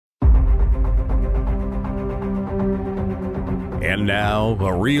And now,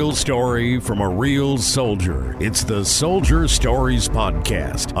 a real story from a real soldier. It's the Soldier Stories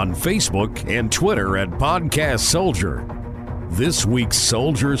Podcast on Facebook and Twitter at Podcast Soldier. This week's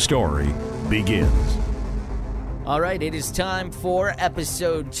Soldier Story begins. All right, it is time for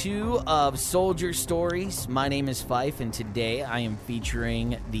episode 2 of Soldier Stories. My name is Fife, and today I am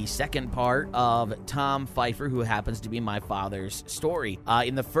featuring the second part of Tom Pfeiffer, who happens to be my father's story.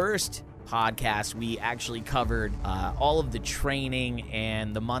 In the first podcast, we actually covered all of the training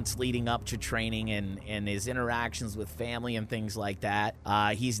and the months leading up to training and his interactions with family and things like that.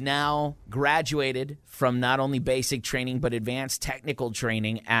 He's now graduated from not only basic training but advanced technical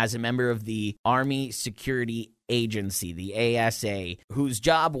training as a member of the Army Security Agency, the ASA, whose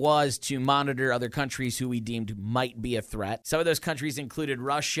job was to monitor other countries who we deemed might be a threat. Some of those countries included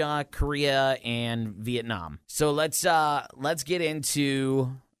Russia, Korea, and Vietnam. So let's get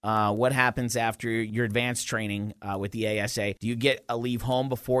into what happens after your advanced training with the ASA. Do you get a leave home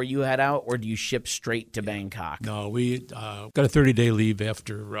before you head out, or do you ship straight to Bangkok? No, we got a 30-day leave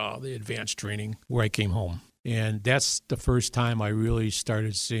after the advanced training where I came home. And that's the first time I really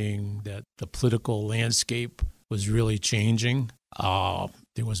started seeing that the political landscape was really changing.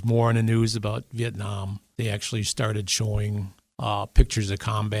 There was more in the news about Vietnam. They actually started showing pictures of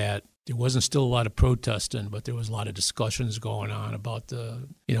combat. There wasn't still a lot of protesting, but there was a lot of discussions going on about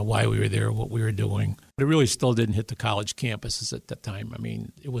why we were there, what we were doing. But it really still didn't hit the college campuses at that time. I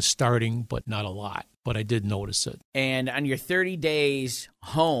mean, it was starting, but not a lot. But I did notice it. And on your 30 days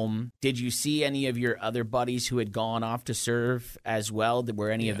home, did you see any of your other buddies who had gone off to serve as well? Were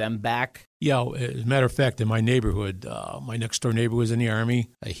any of them back? Yeah, as a matter of fact, in my neighborhood, my next-door neighbor was in the Army.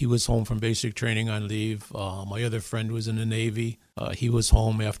 He was home from basic training on leave. My other friend was in the Navy. He was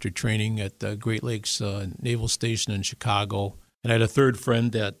home after training at the Great Lakes Naval Station in Chicago. And I had a third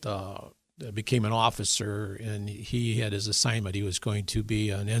friend that became an officer, and he had his assignment. He was going to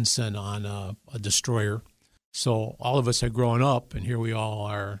be an ensign on a destroyer. So all of us had grown up, and here we all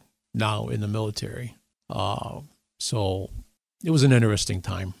are now in the military. So it was an interesting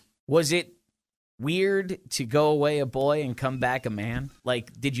time. Was it weird to go away a boy and come back a man?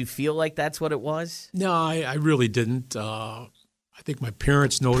 Like, did you feel like that's what it was? No, I really didn't. I think my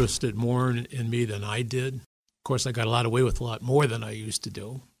parents noticed it more in me than I did. Of course, I got away with a lot more than I used to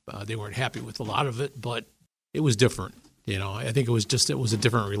do. They weren't happy with a lot of it, but it was different. I think it was a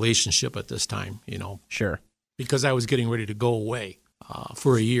different relationship at this time, Sure. Because I was getting ready to go away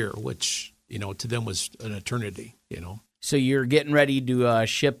for a year, which, to them was an eternity, So you're getting ready to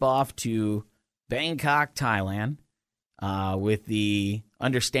ship off to Bangkok, Thailand, with the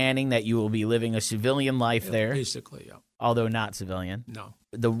understanding that you will be living a civilian life there. Basically, yeah. Although not civilian. No.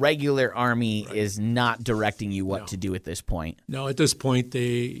 The regular Army is not directing you what to do at this point. No, at this point,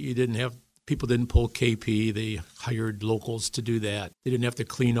 people didn't pull KP. They hired locals to do that. They didn't have to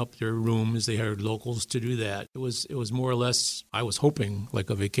clean up their rooms. They hired locals to do that. It was more or less, I was hoping, like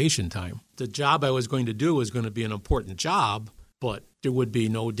a vacation time. The job I was going to do was going to be an important job, but there would be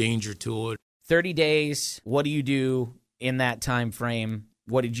no danger to it. 30 days, what do you do in that time frame?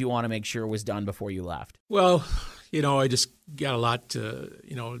 What did you want to make sure was done before you left? Well, I just got a lot to,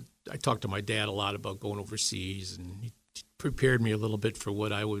 I talked to my dad a lot about going overseas, and he prepared me a little bit for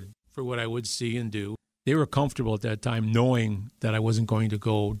what I would see and do. They were comfortable at that time knowing that I wasn't going to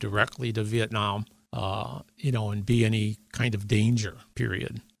go directly to Vietnam, and be any kind of danger,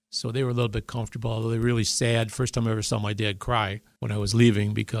 period. So they were a little bit comfortable, although they were really sad. First time I ever saw my dad cry when I was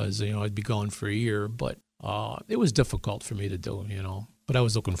leaving because, I'd be gone for a year. But it was difficult for me to do, But I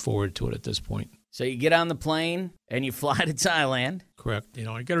was looking forward to it at this point. So you get on the plane and you fly to Thailand. Correct.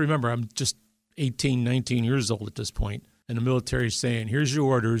 I got to remember, I'm just 18, 19 years old at this point, and the military is saying, here's your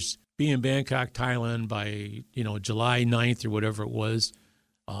orders, be in Bangkok, Thailand by, July 9th or whatever it was,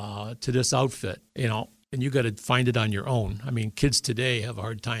 to this outfit, and you got to find it on your own. I mean, kids today have a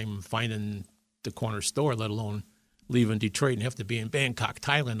hard time finding the corner store, let alone leaving Detroit and have to be in Bangkok,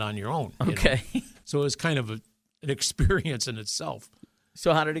 Thailand on your own. Okay. So it was kind of an experience in itself.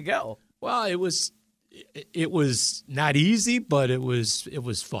 So how did it go? Well, it was not easy, but it was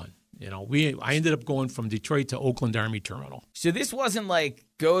fun. I ended up going from Detroit to Oakland Army Terminal. So this wasn't like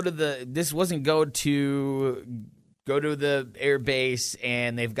go to the air base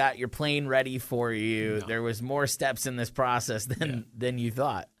and they've got your plane ready for you. No. There was more steps in this process than you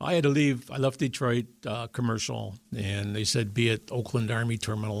thought. I had to leave. I left Detroit commercial, and they said be at Oakland Army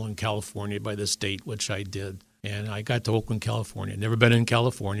Terminal in California by the state, which I did. And I got to Oakland, California. Never been in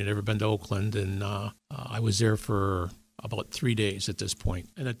California, never been to Oakland, and I was there for about 3 days at this point.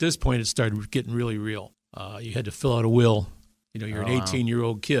 And at this point, it started getting really real. You had to fill out a will. You're an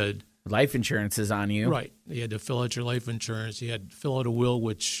 18-year-old kid, Life insurance is on you. Right. You had to fill out your life insurance. You had to fill out a will,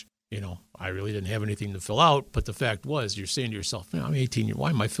 which, I really didn't have anything to fill out. But the fact was, you're saying to yourself, I'm 18. Why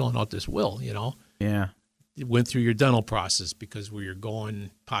am I filling out this will, Yeah. You went through your dental process because where you're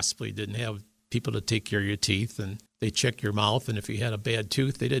going possibly didn't have people to take care of your teeth, and they check your mouth, and if you had a bad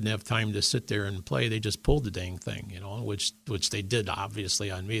tooth, they didn't have time to sit there and play. They just pulled the dang thing, which they did, obviously,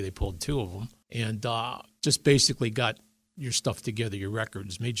 on me. They pulled 2 of them, and just basically got your stuff together, your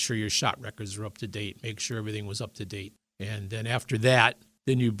records, made sure your shot records were up to date, make sure everything was up to date. And then after that,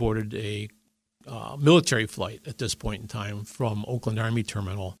 then you boarded a military flight at this point in time from Oakland Army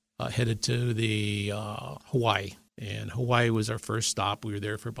Terminal, headed to the Hawaii. And Hawaii was our first stop. We were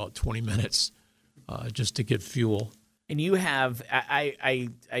there for about 20 minutes. Just to get fuel. And you have,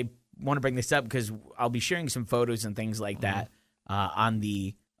 I want to bring this up because I'll be sharing some photos and things like that on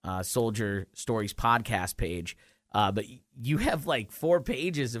the Soldier Stories podcast page. But you have like 4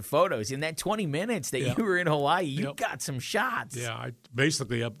 pages of photos. In that 20 minutes that you were in Hawaii, you got some shots. Yeah, I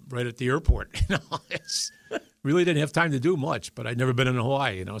basically up right at the airport. Really didn't have time to do much, but I'd never been in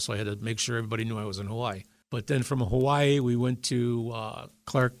Hawaii, so I had to make sure everybody knew I was in Hawaii. But then from Hawaii, we went to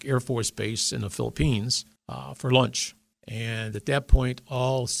Clark Air Force Base in the Philippines for lunch. And at that point,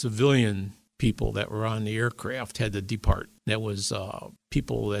 all civilian people that were on the aircraft had to depart. That was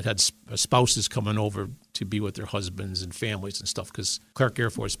people that had spouses coming over to be with their husbands and families and stuff, because Clark Air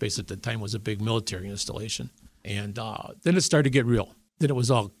Force Base at the time was a big military installation. And then it started to get real. Then it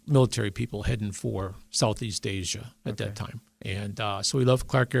was all military people heading for Southeast Asia at that time. And so we left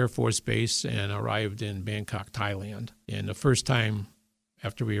Clark Air Force Base and arrived in Bangkok, Thailand. And the first time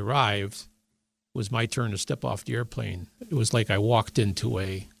after we arrived was my turn to step off the airplane. It was like I walked into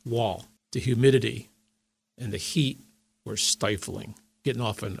a wall. The humidity and the heat were stifling, getting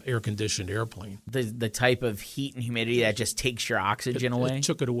off an air-conditioned airplane. The type of heat and humidity that just takes your oxygen away? It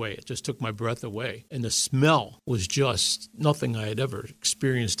took it away. It just took my breath away. And the smell was just nothing I had ever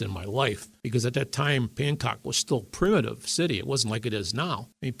experienced in my life, because at that time, Bangkok was still a primitive city. It wasn't like it is now.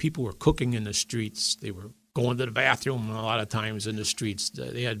 I mean, people were cooking in the streets. They were going to the bathroom a lot of times in the streets.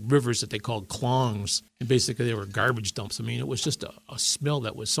 They had rivers that they called klongs, and basically they were garbage dumps. I mean, it was just a smell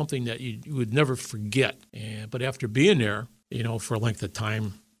that was something that you would never forget. But after being there, for a length of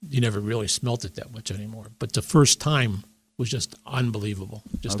time, you never really smelt it that much anymore. But the first time was just unbelievable,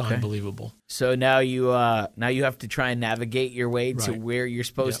 unbelievable. So now you have to try and navigate your way to where you're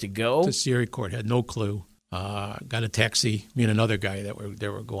supposed to go? To Sierra Court, had no clue. Got a taxi. Me and another guy that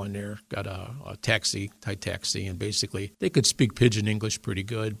were going there got a taxi, Thai taxi, and basically they could speak pidgin English pretty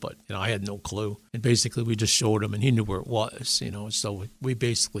good, but I had no clue. And basically we just showed him, and he knew where it was. So we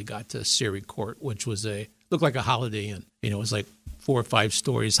basically got to Sierra Court, which was looked like a Holiday Inn. It was like 4 or 5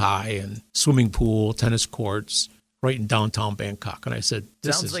 stories high, and swimming pool, tennis courts, right in downtown Bangkok. And I said,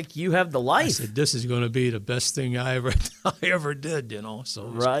 Sounds like you have the life. I said, this is going to be the best thing I ever did,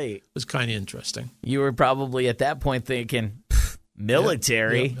 So it was kind of interesting. You were probably at that point thinking,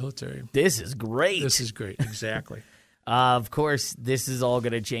 military. Yeah, military. This is great. This is great, exactly. Of course, this is all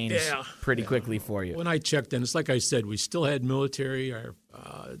going to change pretty quickly for you. When I checked in, it's like I said, we still had military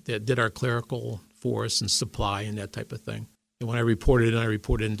that did our clerical for us and supply and that type of thing. And when I reported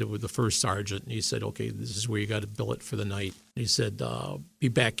into the first sergeant, and he said, okay, this is where you got to bill it for the night. And he said, be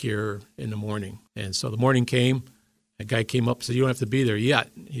back here in the morning. And so the morning came. A guy came up and said, you don't have to be there yet.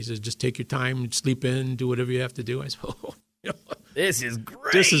 He said, just take your time, sleep in, do whatever you have to do. I said, this is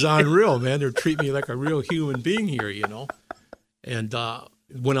great. This is unreal, man. They're treating me like a real human being here, And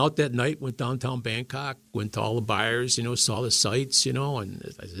went out that night, went downtown Bangkok, went to all the bars, saw the sights, and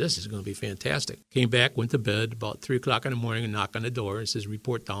I said, this is going to be fantastic. Came back, went to bed about 3 o'clock in the morning and knocked on the door and says,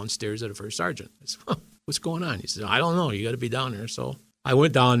 report downstairs at the first sergeant. I said, what's going on? He said, I don't know. You got to be down there. So I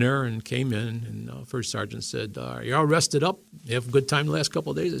went down there and came in, and first sergeant said, you're all rested up? You have a good time the last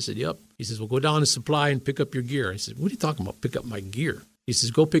couple of days? I said, yep. He says, well, go down to supply and pick up your gear. I said, what are you talking about, pick up my gear? He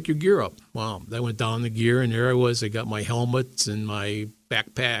says, go pick your gear up. Well, I went down the gear, and there I was. I got my helmets and my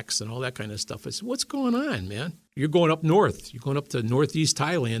backpacks and all that kind of stuff. I said, what's going on, man? You're going up north. You're going up to northeast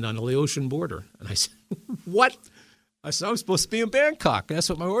Thailand on the Laotian border. And I said, what? I said, I was supposed to be in Bangkok. That's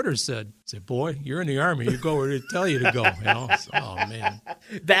what my orders said. I said, boy, you're in the Army. You go where they tell you to go. So, oh, man.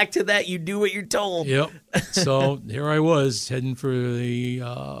 Back to that, you do what you're told. Yep. So here I was heading for the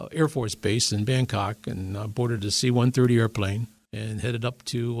Air Force Base in Bangkok, and boarded a C-130 airplane and headed up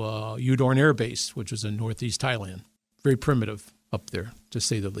to Udorn Air Base, which was in northeast Thailand. Very primitive up there, to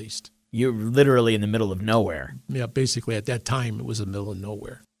say the least. You're literally in the middle of nowhere. Yeah, basically at that time it was the middle of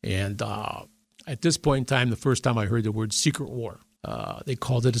nowhere. And at this point in time, the first time I heard the word secret war, they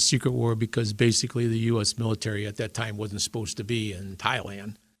called it a secret war because basically the U.S. military at that time wasn't supposed to be in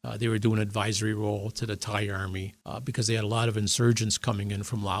Thailand. They were doing advisory role to the Thai Army because they had a lot of insurgents coming in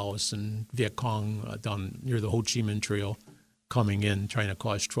from Laos and Viet Cong down near the Ho Chi Minh Trail coming in, trying to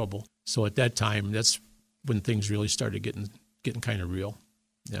cause trouble. So at that time, that's when things really started getting kind of real,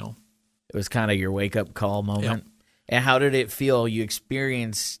 you know. It was kind of your wake-up call moment. Yep. And how did it feel? You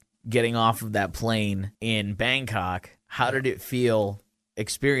experienced getting off of that plane in Bangkok. How did it feel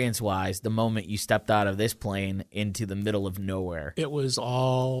experience-wise the moment you stepped out of this plane into the middle of nowhere? It was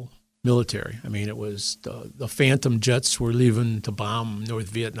all military. I mean, it was the Phantom jets were leaving to bomb North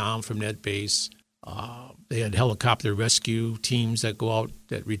Vietnam from that base. They had helicopter rescue teams that go out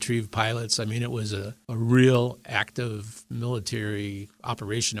that retrieve pilots. I mean, it was a real active military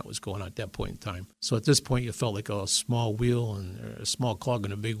operation that was going on at that point in time. So at this point, you felt like a small wheel and a small cog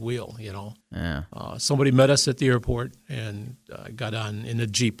in a big wheel, you know. Yeah. Somebody met us at the airport and got on in a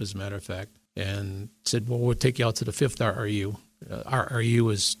Jeep, as a matter of fact, and said, well, we'll take you out to the 5th RRU. RRU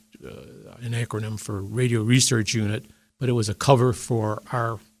is an acronym for Radio Research Unit, but it was a cover for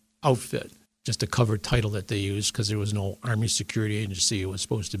our outfit. Just a covered title that they used because there was no Army Security Agency it was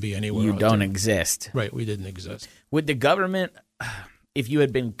supposed to be anywhere. You don't exist. Right, we didn't exist. Would the government, if you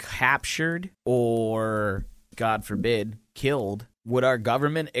had been captured or, God forbid, killed, would our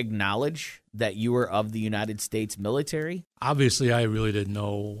government acknowledge that you were of the United States military? Obviously, I really didn't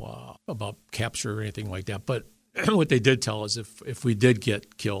know about capture or anything like that, but what they did tell us, if we did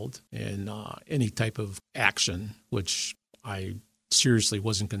get killed in any type of action, which I seriously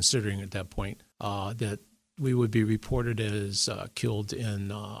wasn't considering at that point, that we would be reported as killed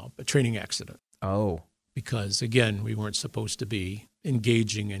in a training accident. Oh. Because, again, we weren't supposed to be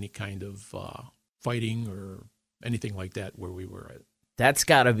engaging any kind of fighting or anything like that where we were at. That's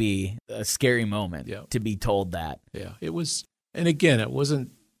got to be a scary moment to be told that. Yeah, it was. And, again, it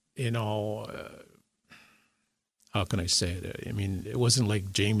wasn't, how can I say it? I mean, it wasn't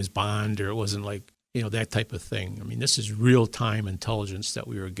like James Bond or it wasn't like, that type of thing. I mean, this is real-time intelligence that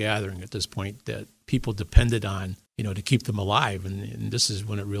we were gathering at this point that people depended on, to keep them alive. And this is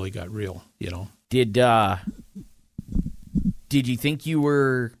when it really got real, Did you think you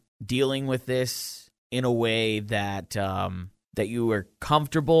were dealing with this in a way that that you were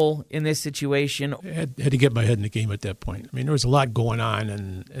comfortable in this situation? I had to get my head in the game at that point. I mean, there was a lot going on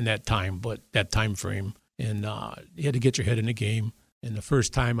in that time, but that time frame. And you had to get your head in the game. And the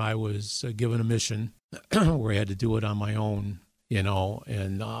first time I was given a mission where I had to do it on my own,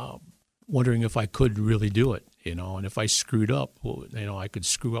 and wondering if I could really do it, and if I screwed up, I could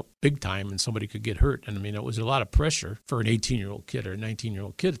screw up big time and somebody could get hurt. And I mean, it was a lot of pressure for an 18-year-old kid or a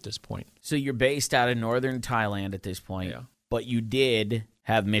 19-year-old kid at this point. So you're based out of northern Thailand at this point, yeah. But you did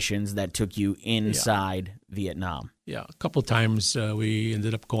have missions that took you inside Vietnam. Yeah, a couple of times we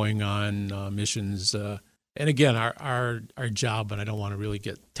ended up going on missions. And again, our job, and I don't want to really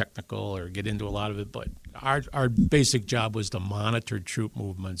get technical or get into a lot of it, but our basic job was to monitor troop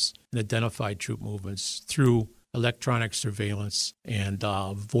movements and identify troop movements through electronic surveillance and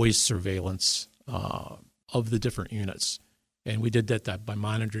voice surveillance of the different units. And we did that by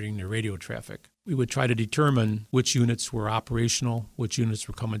monitoring the radio traffic. We would try to determine which units were operational, which units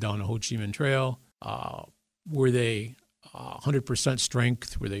were coming down the Ho Chi Minh Trail. Were they 100%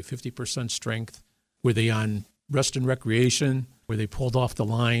 strength? Were they 50% strength? Were they on rest and recreation? Were they pulled off the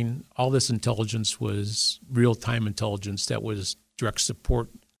line? All this intelligence was real-time intelligence that was direct support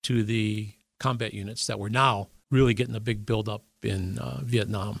to the combat units that were now really getting a big buildup in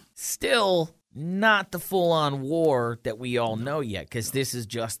Vietnam. Still not the full-on war that we all know yet, because this is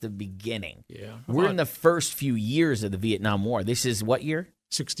just the beginning. Yeah. We're in the first few years of the Vietnam War. This is what year?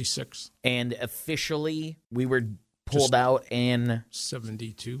 66. And officially, we were pulled out in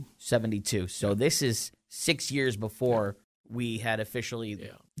 72. 72. So this is 6 years before we had officially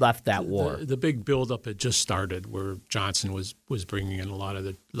left that war. The big buildup had just started, where Johnson was bringing in a lot of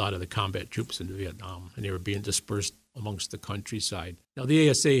the combat troops into Vietnam, and they were being dispersed amongst the countryside. Now the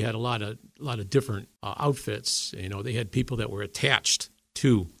ASA had a lot of different outfits. They had people that were attached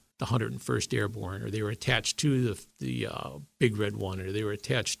to the 101st Airborne, or they were attached to the Big Red One, or they were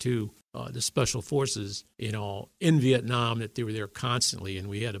attached to the Special Forces, in Vietnam, that they were there constantly. And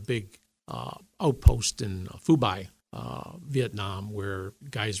we had a big outpost in Phu Bai, Vietnam, where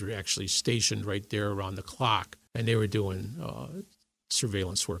guys were actually stationed right there around the clock, and they were doing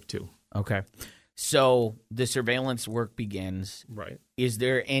surveillance work too. Okay. So the surveillance work begins. Right. Is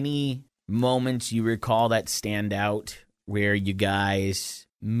there any moments you recall that stand out where you guys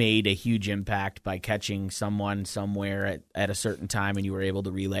made a huge impact by catching someone somewhere at a certain time and you were able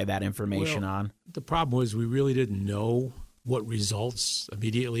to relay that information on? The problem was we really didn't know what results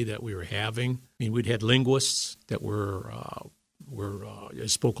immediately that we were having. I mean, we'd had linguists that were they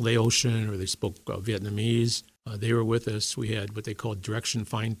spoke Laotian or they spoke Vietnamese. They were with us. We had what they called direction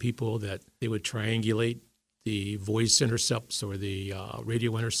find people that they would triangulate the voice intercepts or the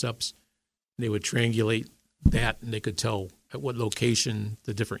radio intercepts. They would triangulate that, and they could tell at what location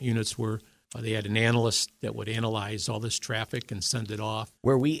the different units were. They had an analyst that would analyze all this traffic and send it off.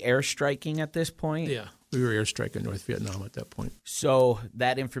 Were we airstriking at this point? Yeah, we were airstriking North Vietnam at that point. So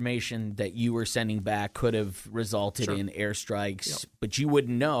that information that you were sending back could have resulted in airstrikes, but you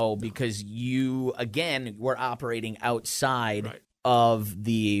wouldn't know because you, again, were operating outside of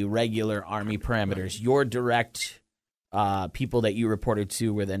the regular Army parameters. Your direct people that you reported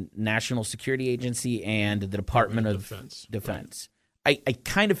to were the National Security Agency and the Department of Defense. I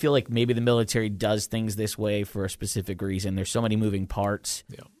kind of feel like maybe the military does things this way for a specific reason. There's so many moving parts.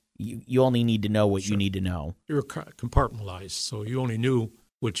 Yeah. You only need to know what you need to know. You were compartmentalized, so you only knew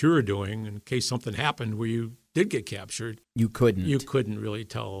what you were doing in case something happened where you did get captured. You couldn't really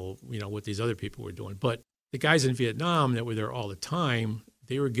tell, what these other people were doing. But the guys in Vietnam that were there all the time,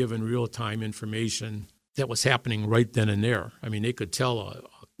 they were given real-time information that was happening right then and there. I mean, they could tell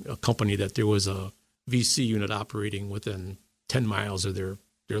a company that there was a VC unit operating within 10 miles of their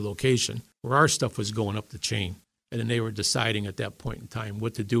location, where our stuff was going up the chain. And then they were deciding at that point in time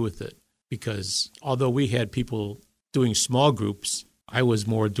what to do with it. Because although we had people doing small groups, I was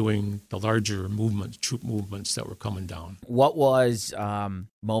more doing the larger movements, troop movements that were coming down. What was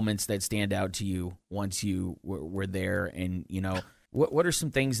moments that stand out to you once you were there? And, what are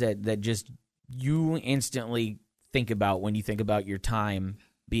some things that just you instantly think about when you think about your time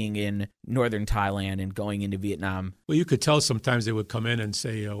being in northern Thailand and going into Vietnam? Well, you could tell sometimes they would come in and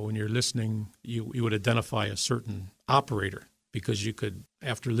say, when you're listening, you would identify a certain operator because you could,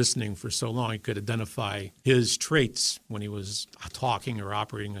 after listening for so long, you could identify his traits when he was talking or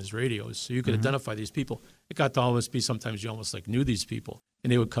operating his radios. So you could identify these people. It got to almost be sometimes you almost like knew these people.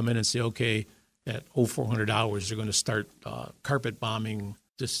 And they would come in and say, okay, at 0400 hours, they're going to start carpet bombing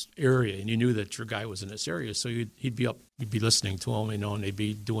this area, and you knew that your guy was in this area, so he'd be up, you'd be listening to him, and they'd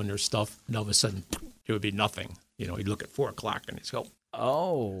be doing their stuff, and all of a sudden, there would be nothing. He'd look at 4 o'clock, and he'd go,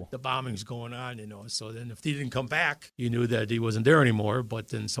 oh, the bombing's going on, So then if he didn't come back, you knew that he wasn't there anymore, but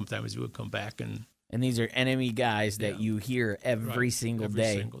then sometimes he would come back. And these are enemy guys that you hear every single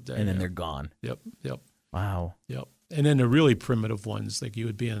day, and then they're gone. Yep. Wow. Yep. And then the really primitive ones, like you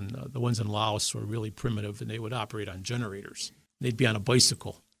would be in, the ones in Laos were really primitive, and they would operate on generators. They'd be on a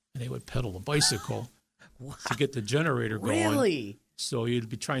bicycle, and they would pedal a bicycle to get the generator going. Really? So you'd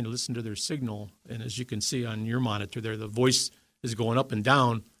be trying to listen to their signal, and as you can see on your monitor there, the voice is going up and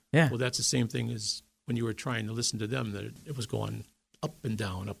down. Yeah. Well, that's the same thing as when you were trying to listen to them, that it was going up and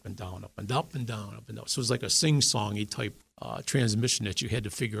down, up and down, up and up and down, up and down. So it was like a sing-songy type transmission that you had to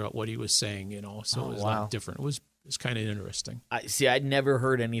figure out what he was saying, So it was a lot different. It was kind of interesting. I'd never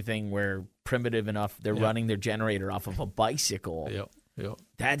heard anything where primitive enough they're running their generator off of a bicycle. Yep.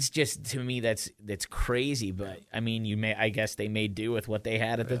 That's just, to me, that's crazy. But I mean, I guess they made do with what they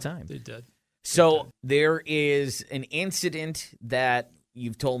had at the time. They did. So there is an incident that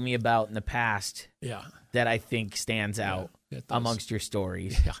you've told me about in the past. Yeah. That I think stands out amongst your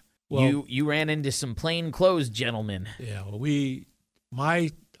stories. Yeah. Well, you ran into some plainclothes gentlemen. Yeah. Well,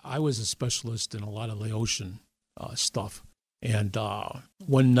 I was a specialist in a lot of Laotian stuff. And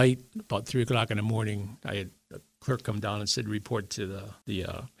one night, about 3 o'clock in the morning, I had a clerk come down and said, report to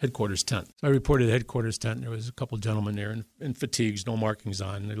the headquarters tent. So I reported to the headquarters tent. There was a couple gentlemen there in fatigues, no markings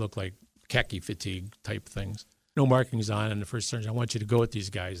on. They looked like khaki fatigue type things. No markings on. And the first sergeant, I want you to go with these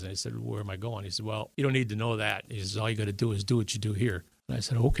guys. And I said, where am I going? He said, well, you don't need to know that. He says, all you got to do is do what you do here. And I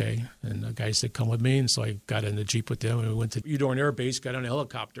said, okay. And the guy said, come with me. And so I got in the Jeep with them, and we went to Udorn Air Base, got on a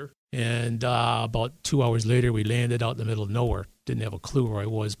helicopter. And about 2 hours later, we landed out in the middle of nowhere. Didn't have a clue where I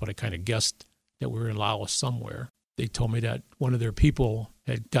was, but I kind of guessed that we were in Laos somewhere. They told me that one of their people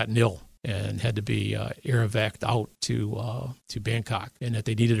had gotten ill and had to be air evac'd out to Bangkok, and that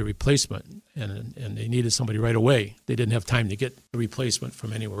they needed a replacement, and they needed somebody right away. They didn't have time to get a replacement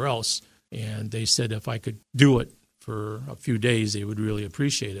from anywhere else, and they said if I could do it for a few days, they would really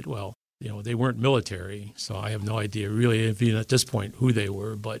appreciate it. Well, they weren't military, so I have no idea really, even at this point, who they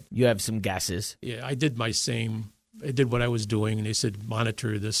were. But you have some guesses. Yeah, I did what I was doing, and they said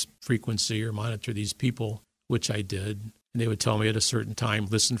monitor this frequency or monitor these people, which I did. And they would tell me at a certain time,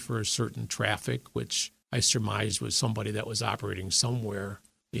 listen for a certain traffic, which I surmised was somebody that was operating somewhere,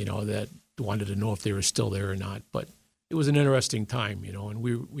 that wanted to know if they were still there or not. But it was an interesting time, and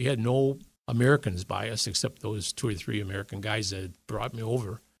we had no Americans by us except those 2 or 3 American guys that had brought me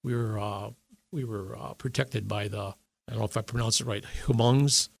over. We were protected by I don't know if I pronounce it right,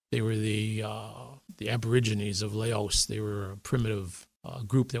 Hmongs. They were the the Aborigines of Laos. They were a primitive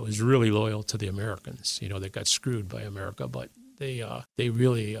group that was really loyal to the Americans. They got screwed by America, but they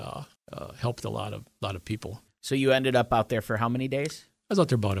really helped a lot of people. So you ended up out there for how many days? I was out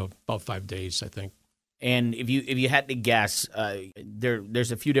there about 5 days, I think. And if you had to guess,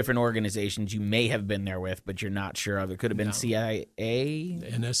 there's a few different organizations you may have been there with, but you're not sure of. It could have been CIA,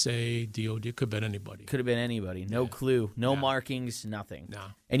 NSA, DOD, could have been anybody. Could have been anybody. No clue, no markings, nothing. No.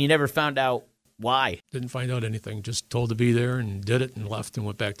 And you never found out why. Didn't find out anything. Just told to be there and did it and left and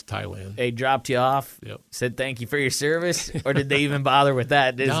went back to Thailand. They dropped you off. Yep. Said thank you for your service, or did they even bother with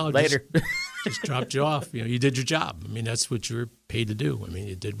that later? Just dropped you off. You did your job. I mean, that's what you were paid to do. I mean,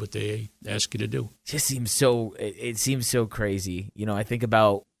 you did what they asked you to do. Just seems so. It seems so crazy. I think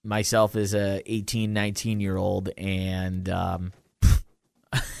about myself as a 18, 19-year-old, and I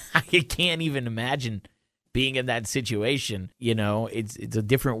can't even imagine being in that situation. It's a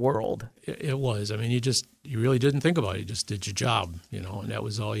different world. It was. I mean, you really didn't think about it. You just did your job, and that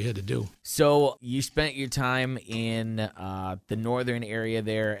was all you had to do. So you spent your time in the northern area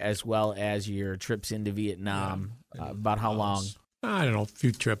there, as well as your trips into Vietnam. About how long? I don't know, a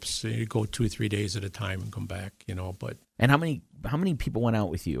few trips. You go 2 or 3 days at a time and come back, but. And how many people went out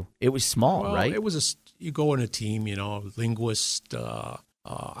with you? It was small, right? It was you go in a team, linguist,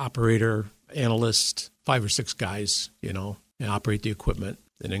 operator, analyst, 5 or 6 guys, and operate the equipment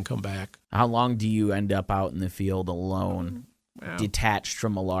and then come back. How long do you end up out in the field alone, detached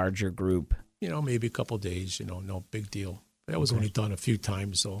from a larger group? Maybe a couple of days, no big deal. That was only done a few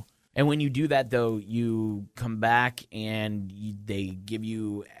times, so. And when you do that, though, you come back and they give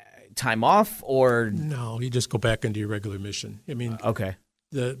you time off, or? No, you just go back into your regular mission. I mean, okay.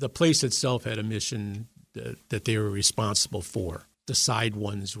 The place itself had a mission that they were responsible for. The side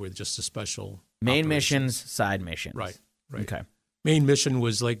ones were just a special main operations. Missions, side missions. Right. Okay. Main mission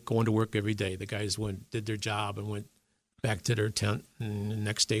was like going to work every day. The guys did their job and went back to their tent, and the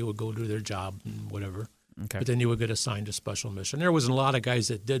next day would go do their job and whatever. Okay. But then you would get assigned a special mission. There wasn't a lot of guys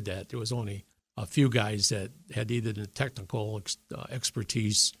that did that. There was only a few guys that had either the technical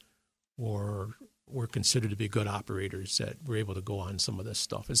expertise or were considered to be good operators that were able to go on some of this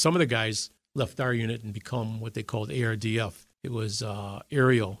stuff. And some of the guys left our unit and become what they called ARDF. It was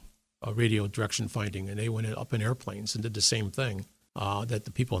aerial radio direction finding, and they went up in airplanes and did the same thing that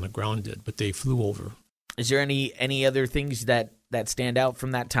the people on the ground did, but they flew over. Is there any other things that stand out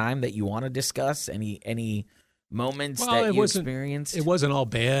from that time that you want to discuss? Any moments that you experienced? It wasn't all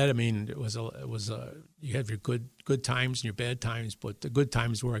bad. I mean, it was you have your good times and your bad times, but the good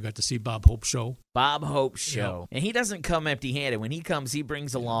times were I got to see Bob Hope Show. Bob Hope Show. Yeah. And he doesn't come empty-handed. When he comes, he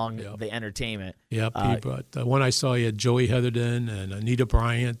brings along the entertainment. Yep, he brought the one I saw. He had Joey Heatherton and Anita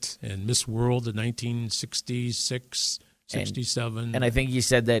Bryant and Miss World in 1966. 67. And I think you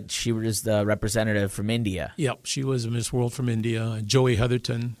said that she was the representative from India. Yep, she was a Miss World from India. Joey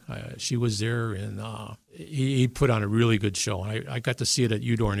Heatherton, she was there, and he put on a really good show. I got to see it at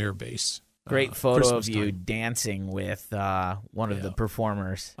Udorn Air Base. Great photo of you dancing with one of the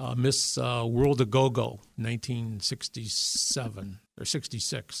performers. Miss World of Go-Go, 1967 or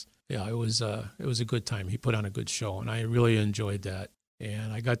 66. Yeah, it was a good time. He put on a good show, and I really enjoyed that.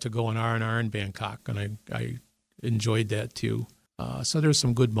 And I got to go on R&R in Bangkok, and I enjoyed that too. So there's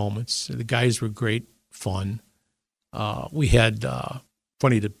some good moments. The guys were great fun. We had,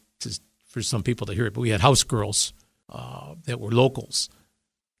 funny for some people to hear it, but we had house girls that were locals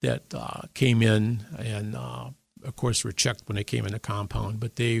that came in and, of course, were checked when they came in the compound,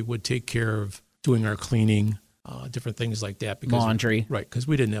 but they would take care of doing our cleaning, different things like that. Because laundry. Right, because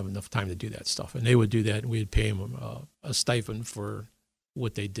we didn't have enough time to do that stuff. And they would do that, and we'd pay them a stipend for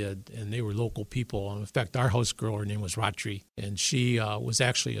what they did, and they were local people. In fact, our house girl, her name was Ratri, and she was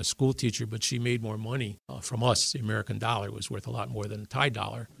actually a school teacher, but she made more money from us. The American dollar was worth a lot more than the Thai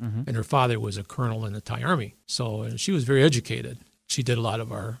dollar, and her father was a colonel in the Thai army. So she was very educated. She did a lot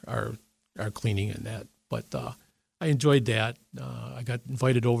of our cleaning and that, but I enjoyed that. I got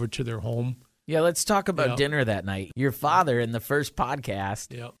invited over to their home. Yeah, let's talk about dinner that night. Your father, in the first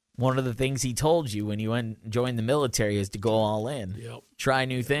podcast, one of the things he told you when you joined the military is to go all in, try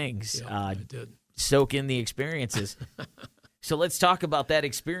new things, I did. Soak in the experiences. So let's talk about that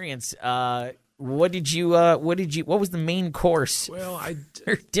experience. What was the main course? Well,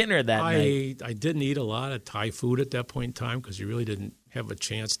 for dinner that night? I didn't eat a lot of Thai food at that point in time because you really didn't have a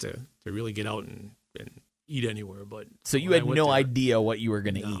chance to really get out and eat anywhere. But so you had no idea what you were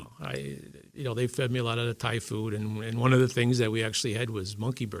going to eat. They fed me a lot of the Thai food, and one of the things that we actually had was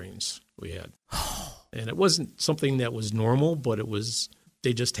monkey brains. We had, and it wasn't something that was normal, but it was.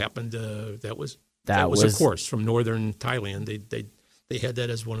 They just happened to. That was a course from northern Thailand. They had that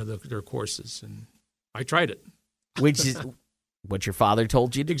as one of their courses, and I tried it. which is what your father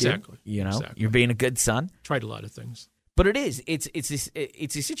told you to Exactly. do. You know, Exactly. you're being a good son. Tried a lot of things. But it's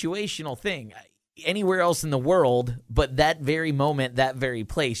a situational thing. Anywhere else in the world, but that very moment, that very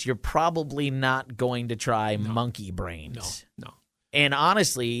place, you're probably not going to try monkey brains. No. And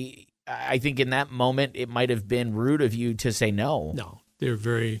honestly, I think in that moment, it might have been rude of you to say no. No. They're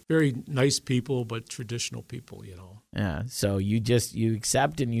very, very nice people, but traditional people, you know. Yeah. So you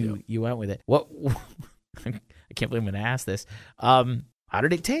accept and you went with it. What? I can't believe I'm going to ask this. How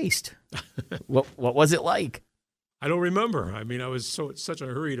did it taste? What was it like? I don't remember. I mean, I was such a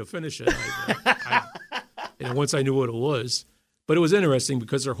hurry to finish it. Once I knew what it was. But it was interesting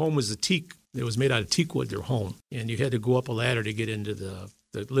because their home was it was made out of teak wood, their home. And you had to go up a ladder to get into the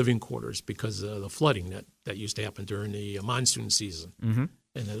living quarters because of the flooding that used to happen during the monsoon season. Mm-hmm.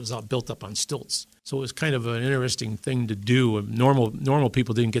 And it was all built up on stilts. So it was kind of an interesting thing to do. Normal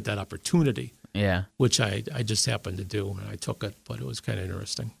people didn't get that opportunity. Yeah. Which I just happened to do, and I took it, but it was kind of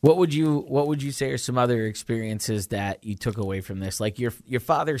interesting. What would you say are some other experiences that you took away from this? Like your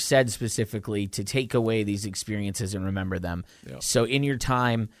father said specifically to take away these experiences and remember them. Yeah. So in your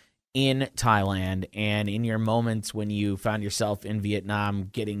time in Thailand and in your moments when you found yourself in Vietnam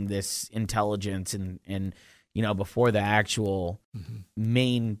getting this intelligence and you know, before the actual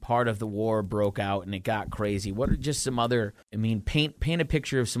main part of the war broke out and it got crazy, what are just some other, paint a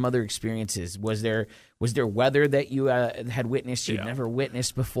picture of some other experiences. Was there weather that you had witnessed you'd never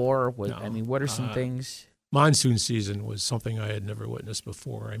witnessed before? No. What are some things? Monsoon season was something I had never witnessed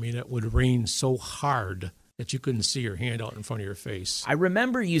before. I mean, it would rain so hard that you couldn't see your hand out in front of your face. I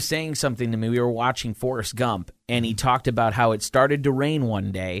remember you saying something to me. We were watching Forrest Gump, and he talked about how it started to rain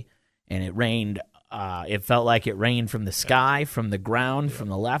one day, and it rained. It felt like it rained from the sky, from the ground, from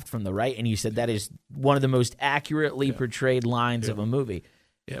the left, from the right, and you said that is one of the most accurately portrayed lines of a movie.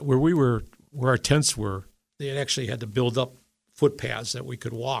 Yeah, where our tents were, they actually had to build up footpaths that we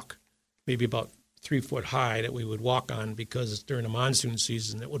could walk, maybe about 3 foot high, that we would walk on because during the monsoon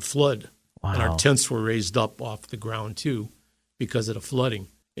season it would flood. Wow. And our tents were raised up off the ground too because of the flooding.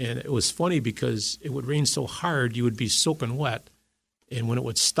 And it was funny because it would rain so hard you would be soaking wet. And when it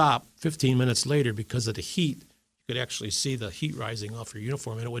would stop 15 minutes later because of the heat, you could actually see the heat rising off your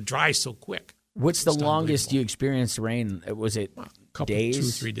uniform, and it would dry so quick. What's the longest you experienced rain? Was it days? 2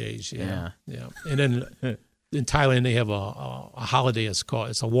 or 3 days, yeah. And then in Thailand, they have a holiday. It's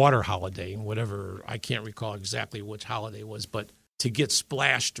a water holiday, and whatever. I can't recall exactly which holiday it was, but to get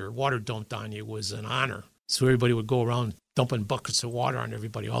splashed or water dumped on you was an honor. So everybody would go around dumping buckets of water on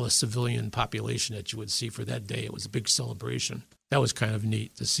everybody, all the civilian population that you would see for that day. It was a big celebration. That was kind of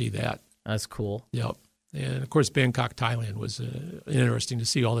neat to see that. That's cool. Yep. And, of course, Bangkok, Thailand was interesting to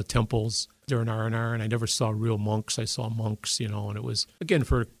see all the temples during R&R, and I never saw real monks. I saw monks, and it was, again,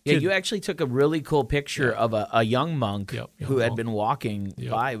 for a kid. Yeah, you actually took a really cool picture of a young monk who had been walking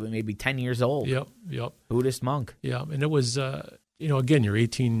by, maybe 10 years old. Yep. Buddhist monk. Yeah, and it was, again, you're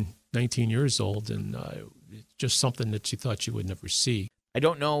 18, 19 years old, and just something that you thought you would never see. I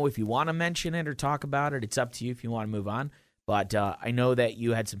don't know if you want to mention it or talk about it. It's up to you if you want to move on. But I know that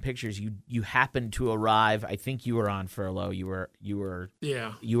you had some pictures. You happened to arrive. I think you were on furlough. You were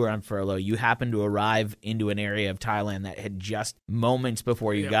on furlough. You happened to arrive into an area of Thailand that had just moments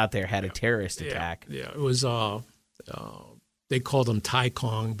before you got there had a terrorist attack. Yeah, it was. They called them Thai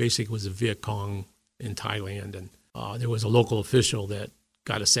Cong. Basically, it was a Viet Cong in Thailand, and there was a local official that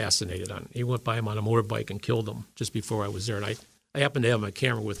got assassinated. He went by him on a motorbike and killed him just before I was there, and I happened to have my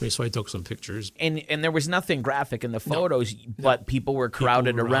camera with me, so I took some pictures. And there was nothing graphic in the photos, but people were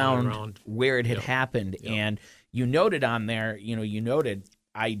crowded around where it had happened. Yep. And you noted on there,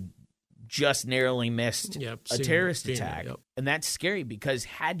 I just narrowly missed a terrorist attack. Yep. And that's scary because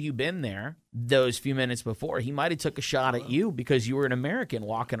had you been there those few minutes before, he might have took a shot at you because you were an American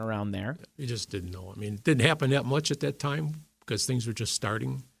walking around there. You just didn't know. I mean, it didn't happen that much at that time because things were just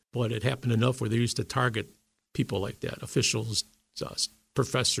starting. But it happened enough where they used to target people like that, officials,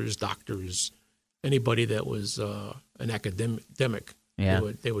 professors, doctors, anybody that was an academic. Yeah.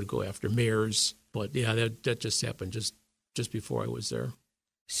 They would go after mayors. But that just happened just before I was there.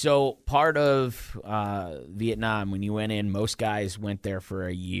 So part of Vietnam, when you went in, most guys went there for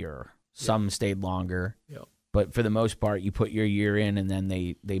a year. Some stayed longer. Yeah. But for the most part, you put your year in, and then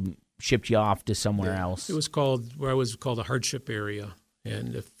they shipped you off to somewhere else. It was called a hardship area.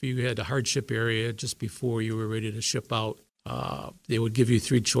 And if you had a hardship area just before you were ready to ship out, they would give you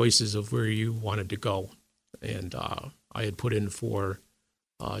 3 choices of where you wanted to go. And I had put in for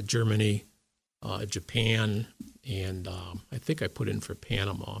Germany, Japan, and I think I put in for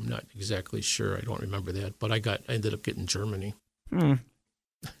Panama. I'm not exactly sure. I don't remember that. But I ended up getting Germany.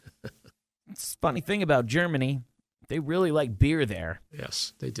 It's a funny thing about Germany. They really like beer there.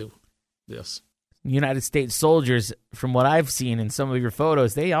 Yes, they do. Yes. United States soldiers, from what I've seen in some of your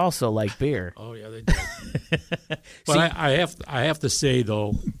photos, they also like beer. Oh yeah, they do. But I have to say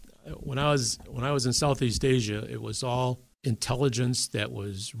though, when I was in Southeast Asia, it was all intelligence that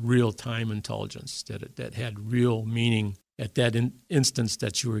was real time intelligence that had real meaning at that instance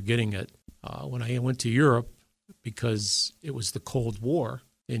that you were getting it. When I went to Europe, because it was the Cold War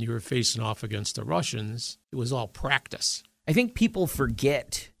and you were facing off against the Russians, it was all practice. I think people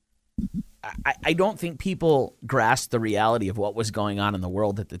forget. I don't think people grasp the reality of what was going on in the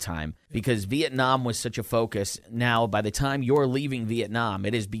world at the time because Vietnam was such a focus. Now, by the time you're leaving Vietnam,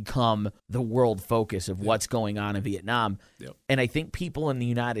 it has become the world focus of what's going on in Vietnam. Yep. And I think people in the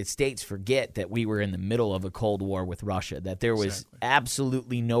United States forget that we were in the middle of a Cold War with Russia, that there was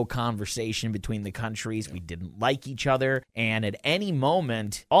absolutely no conversation between the countries. Yep. We didn't like each other. And at any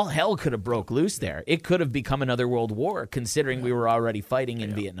moment, all hell could have broke loose there. It could have become another world war, considering we were already fighting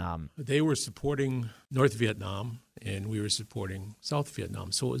in Vietnam. They were supporting North Vietnam, and we were supporting South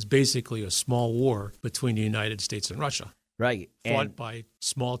Vietnam. So it was basically a small war between the United States and Russia. Right. Fought by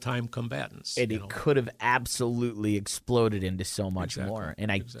small-time combatants. And it could have absolutely exploded into so much more.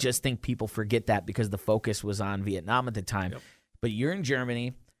 And I just think people forget that because the focus was on Vietnam at the time. Yep. But you're in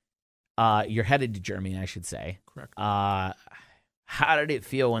Germany. You're headed to Germany, I should say. Correct. How did it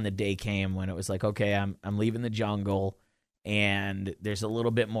feel when the day came when it was like, okay, I'm leaving the jungle, and there's a little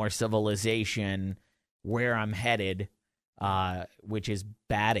bit more civilization where I'm headed, which is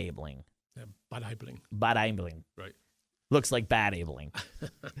Bad Aibling. Yeah, Bad Aibling. Bad Aibling. Right. Looks like Bad Aibling.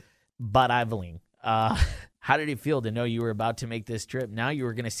 Bad Aibling. How did it feel to know you were about to make this trip? Now you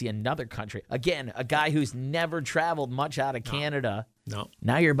were going to see another country. Again, a guy who's never traveled much out of Canada. No.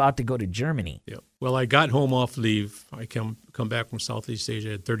 Now you're about to go to Germany. Yeah. Well, I got home off leave. I come back from Southeast Asia.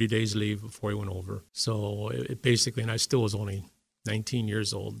 I had 30 days leave before I went over. So it basically, and I still was only 19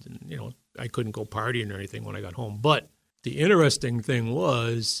 years old. And, I couldn't go partying or anything when I got home. But the interesting thing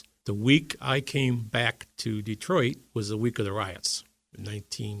was the week I came back to Detroit was the week of the riots.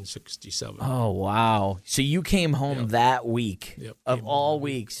 1967. Oh, wow. So you came home that week of all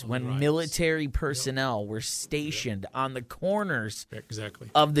weeks when military personnel were stationed on the corners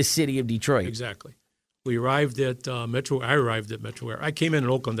of the city of Detroit. Exactly. We arrived at Metro. I arrived at Metro Air. I came in at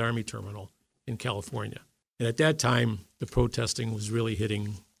Oakland Army Terminal in California. And at that time, the protesting was really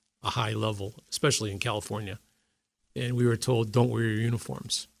hitting a high level, especially in California. And we were told, don't wear your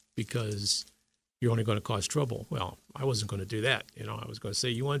uniforms because you're only going to cause trouble. Well, I wasn't going to do that. I was going to say,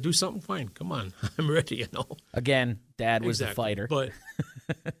 you want to do something? Fine. Come on. I'm ready, Again, Dad was a fighter. But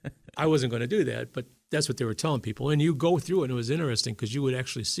I wasn't going to do that. But that's what they were telling people. And you go through it, and it was interesting because you would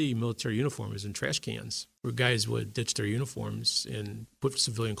actually see military uniforms in trash cans where guys would ditch their uniforms and put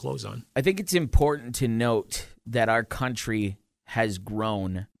civilian clothes on. I think it's important to note that our country has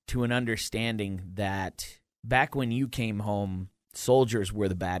grown to an understanding that back when you came home, soldiers were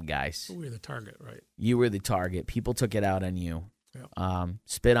the bad guys. We were the target, right? You were the target. People took it out on you. Yeah.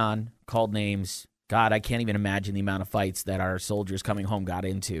 Spit on, called names. God, I can't even imagine the amount of fights that our soldiers coming home got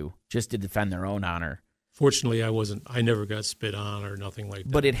into just to defend their own honor. Fortunately, I never got spit on or nothing like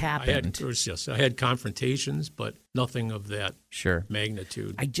that. But it happened. I had confrontations, but nothing of that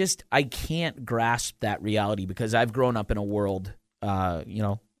magnitude. I can't grasp that reality because I've grown up in a world,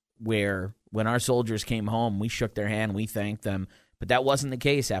 where when our soldiers came home, we shook their hand, we thanked them. But that wasn't the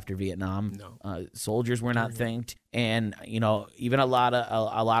case after Vietnam. No. Soldiers were not thanked, and even a lot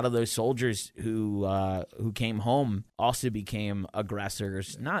of those soldiers who came home also became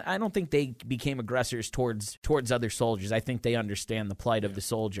aggressors. I don't think they became aggressors towards other soldiers. I think they understand the plight of the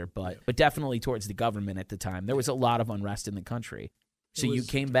soldier, but definitely towards the government at the time. There was a lot of unrest in the country. So you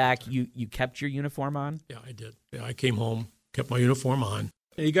came back. You kept your uniform on? Yeah, I did. Yeah, I came home, kept my uniform on.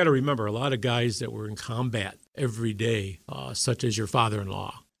 And you got to remember, a lot of guys that were in combat every day, such as your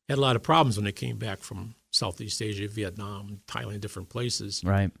father-in-law, had a lot of problems when they came back from Southeast Asia, Vietnam, Thailand, different places.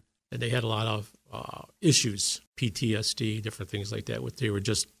 Right. And they had a lot of issues, PTSD, different things like that, what they were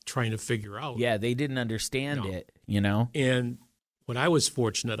just trying to figure out. Yeah, they didn't understand it, And when I was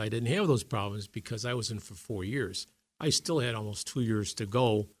fortunate, I didn't have those problems because I was in for 4 years. I still had almost 2 years to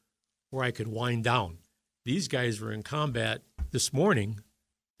go where I could wind down. These guys were in combat this morning.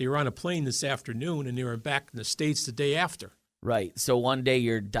 They were on a plane this afternoon, and they were back in the States the day after. Right. So one day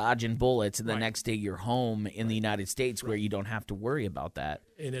you're dodging bullets, and the next day you're home in the United States where you don't have to worry about that.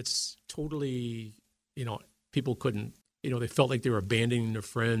 And it's totally, people couldn't, they felt like they were abandoning their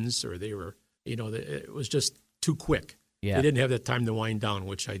friends, or they were, it was just too quick. Yeah. They didn't have that time to wind down,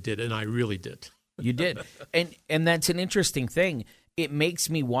 which I did, and I really did. You did. And that's an interesting thing. It makes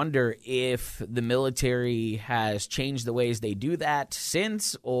me wonder if the military has changed the ways they do that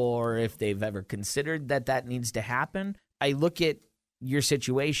since, or if they've ever considered that needs to happen. I look at your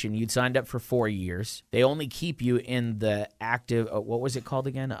situation. You'd signed up for 4 years. They only keep you in the active, what was it called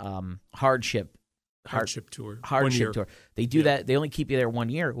again? Hardship tour. Hardship tour. They do that. They only keep you there 1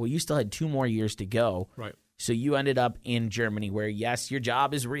 year. Well, you still had 2 more years to go. Right. So you ended up in Germany where, yes, your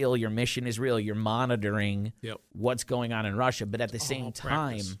job is real, your mission is real, you're monitoring what's going on in Russia, but at the same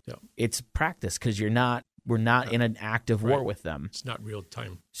time, it's practice because we're not in an active war with them. It's not real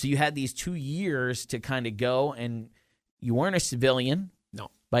time. So you had these 2 years to kind of go, and you weren't a civilian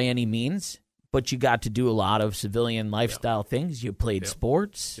by any means, but you got to do a lot of civilian lifestyle things. You played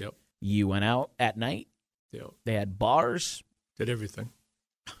sports. You went out at night. They had bars. Did everything.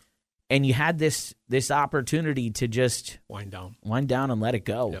 And you had this opportunity to just wind down and let it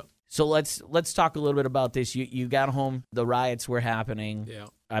go. Yep. So let's talk a little bit about this. You got home, the riots were happening. Yeah.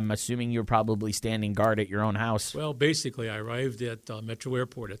 I'm assuming you were probably standing guard at your own house. Well, basically, I arrived at Metro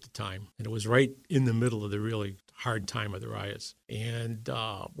Airport at the time, and it was right in the middle of the really hard time of the riots. And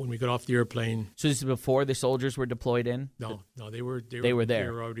when we got off the airplane... So this is before the soldiers were deployed in? No, they were there. They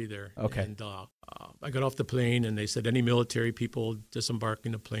were already there. Okay. And I got off the plane, and they said, any military people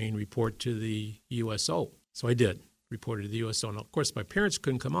disembarking the plane, report to the USO. So I did, reported to the USO. And, of course, my parents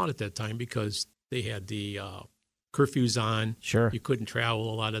couldn't come out at that time because they had the curfews on. Sure. You couldn't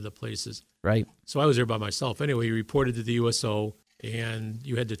travel a lot of the places. Right. So I was there by myself. Anyway, you reported to the USO, and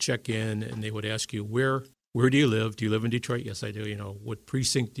you had to check in, and they would ask you, where do you live? Do you live in Detroit? Yes, I do. What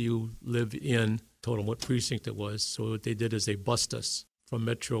precinct do you live in? Told them what precinct it was. So what they did is they bussed us from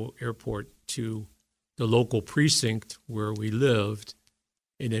Metro Airport to the local precinct where we lived,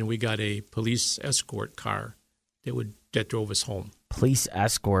 and then we got a police escort car that drove us home. Police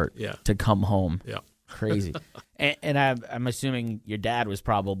escort to come home. Yeah. Crazy. And I'm assuming your dad was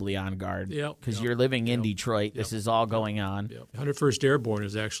probably on guard because you're living in Detroit. This is all going on. 101st Airborne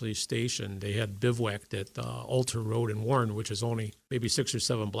is actually stationed. They had bivouacked at Alter Road in Warren, which is only maybe 6 or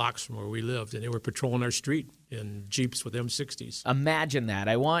 7 blocks from where we lived, and they were patrolling our street in Jeeps with M60s. Imagine that.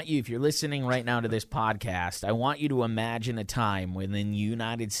 I want you, if you're listening right now to this podcast, I want you to imagine a time when in the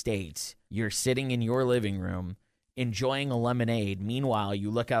United States you're sitting in your living room enjoying a lemonade. Meanwhile,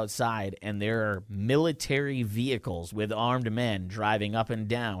 you look outside and there are military vehicles with armed men driving up and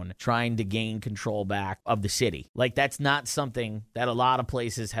down trying to gain control back of the city. Like, that's not something that a lot of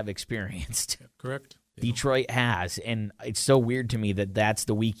places have experienced. Correct. Detroit has, and it's so weird to me that that's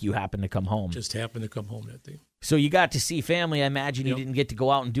the week you happen to come home. Just happened to come home that day. So you got to see family. I imagine you didn't get to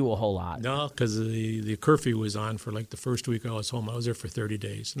go out and do a whole lot. No, because the curfew was on for like the first week I was home. I was there for 30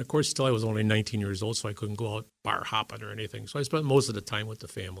 days. And, of course, still I was only 19 years old, so I couldn't go out bar hopping or anything. So I spent most of the time with the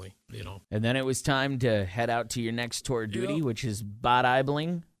family, And then it was time to head out to your next tour of duty, which is Bad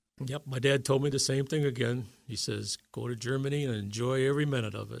Aibling. Yep, my dad told me the same thing again. He says, go to Germany and enjoy every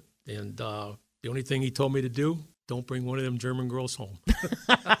minute of it. And the only thing he told me to do, don't bring one of them German girls home.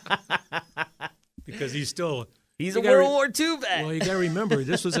 Because he's a World War II vet. Well, you got to remember,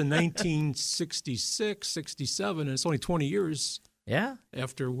 this was in 1966, 67, and it's only 20 years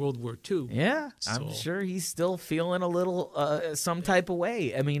after World War II. Yeah, so. I'm sure he's still feeling a little some type of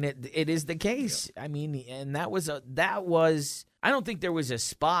way. I mean, it is the case. Yeah. I mean, and that was I don't think there was a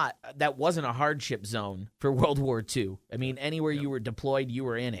spot that wasn't a hardship zone for World War II. I mean, anywhere you were deployed, you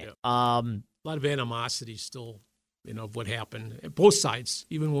were in it. Yeah. A lot of animosity still, of what happened at both sides.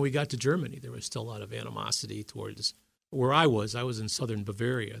 Even when we got to Germany, there was still a lot of animosity towards where I was. I was in southern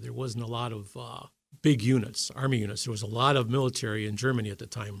Bavaria. There wasn't a lot of big units, army units. There was a lot of military in Germany at the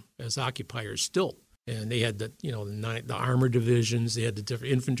time as occupiers still. And they had the armored divisions. They had the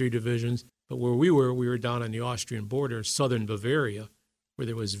different infantry divisions. But where we were down on the Austrian border, southern Bavaria, where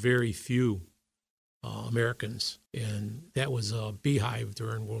there was very few Americans. And that was a beehive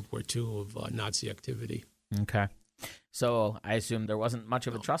during World War II of Nazi activity. Okay. So I assume there wasn't much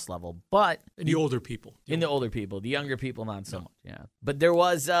of a trust level, but in the older people, the older people, the younger people, not so much. Yeah, but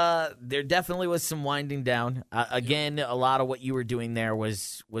there definitely was some winding down. Again, a lot of what you were doing there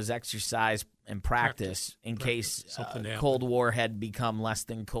was exercise and practice in case Cold War had become less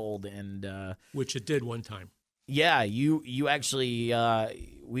than cold, and which it did one time. Yeah, you actually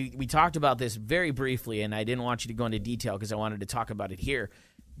we talked about this very briefly, and I didn't want you to go into detail because I wanted to talk about it here.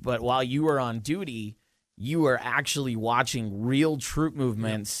 But while you were on duty, you were actually watching real troop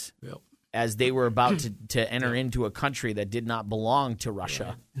movements as they were about to enter into a country that did not belong to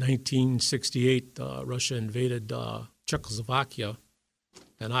Russia. 1968, Russia invaded Czechoslovakia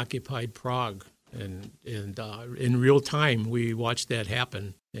and occupied Prague. And in real time, we watched that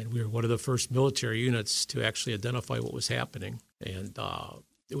happen. And we were one of the first military units to actually identify what was happening. And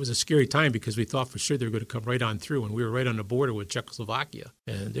it was a scary time because we thought for sure they were going to come right on through, and we were right on the border with Czechoslovakia.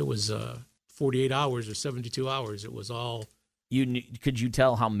 And it was 48 hours or 72 hours. It was all... Could you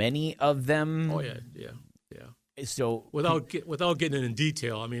tell how many of them? Oh, yeah. So without getting in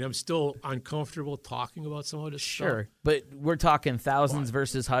detail, I mean, I'm still uncomfortable talking about some of this sure, stuff. but we're talking thousands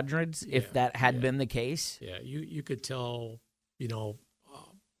versus hundreds, if that had been the case. Yeah, you could tell,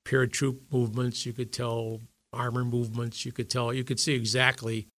 paratroop movements, you could tell armor movements, you could see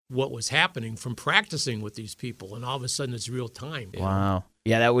exactly what was happening from practicing with these people, and all of a sudden it's real time. Wow.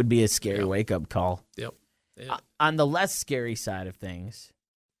 Yeah, that would be a scary wake-up call. Yep. Yeah. On the less scary side of things,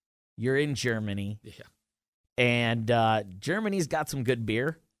 you're in Germany. Yeah. And Germany's got some good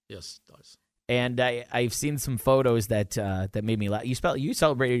beer. Yes, it does. And I've seen some photos that made me laugh. You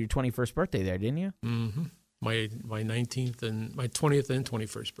celebrated your 21st birthday there, didn't you? Mm-hmm. My 19th and my 20th and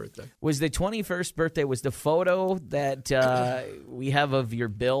 21st birthday. Was the 21st birthday, was the photo that we have of your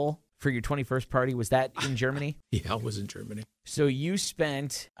bill for your 21st party, was that in Germany? Yeah, it was in Germany. So you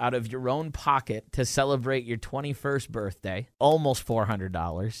spent out of your own pocket to celebrate your 21st birthday almost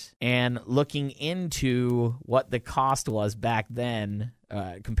 $400. And looking into what the cost was back then,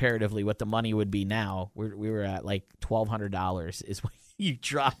 comparatively what the money would be now, we were at like $1,200 is what you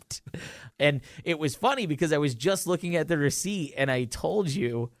dropped. And it was funny because I was just looking at the receipt and I told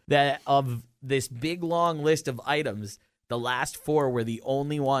you that of this big long list of items, the last 4 were the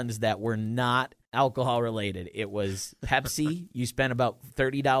only ones that were not alcohol related. It was Pepsi. You spent about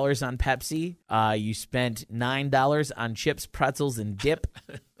 $30 on Pepsi. You spent $9 on chips, pretzels, and dip.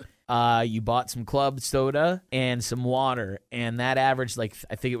 You bought some club soda and some water, and that averaged I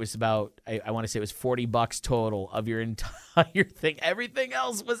think it was about, I want to say it was $40 total of your entire thing. Everything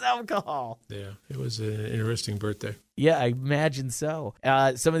else was alcohol. Yeah, it was an interesting birthday. Yeah, I imagine so.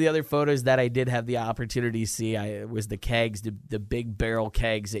 Some of the other photos that I did have the opportunity to see was the kegs, the big barrel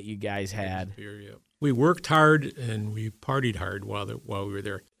kegs that you guys had. Beer, yeah. We worked hard and we partied hard while we were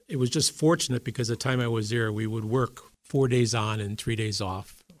there. It was just fortunate because the time I was there, we would work 4 days on and 3 days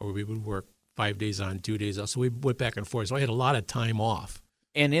off, or we would work 5 days on, 2 days off. So we went back and forth. So I had a lot of time off.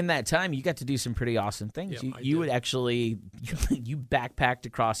 And in that time, you got to do some pretty awesome things. Yeah, you would actually, you backpacked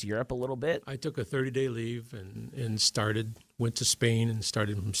across Europe a little bit. I took a 30-day leave and went to Spain and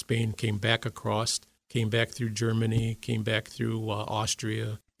started from Spain, came back across, came back through Germany, came back through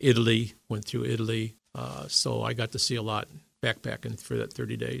Austria, Italy, went through Italy. So I got to see a lot backpacking for that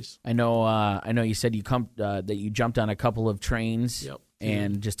 30 days. I know you said that you jumped on a couple of trains. Yep.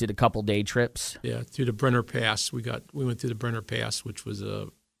 And just did a couple day trips. Yeah, through the Brenner Pass. We went through the Brenner Pass, which was a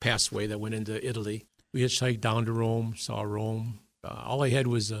passway that went into Italy. We hitchhiked down to Rome, saw Rome. All I had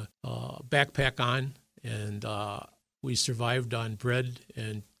was a backpack on, and we survived on bread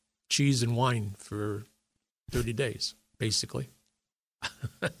and cheese and wine for 30 days, basically.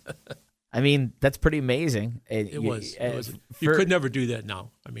 I mean, that's pretty amazing. It was. You could never do that now.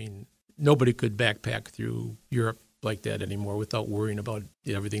 I mean, nobody could backpack through Europe like that anymore without worrying about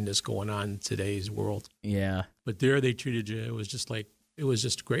everything that's going on in today's world. Yeah. But there they treated you. It was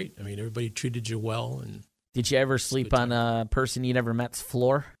just great. I mean, everybody treated you well. And did you ever sleep on a person you never met's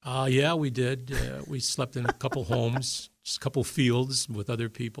floor? Yeah, we did. We slept in a couple homes, just a couple fields with other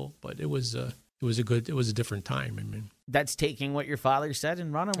people. But it was a different time. I mean, that's taking what your father said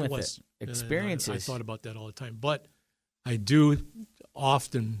and running with it. Experiences. I thought about that all the time. But I do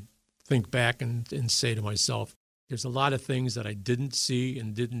often think back and say to myself, there's a lot of things that I didn't see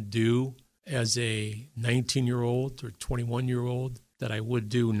and didn't do as a 19-year-old or 21-year-old that I would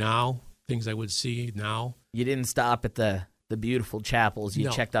do now, things I would see now. You didn't stop at the beautiful chapels. You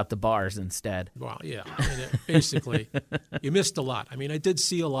checked out the bars instead. Well, yeah. Basically, you missed a lot. I mean, I did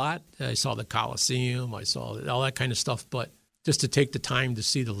see a lot. I saw the Colosseum. I saw all that kind of stuff. But just to take the time to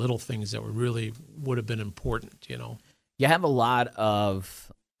see the little things that would have been important, You have a lot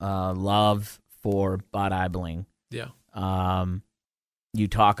of love for Bad Aibling. Yeah. You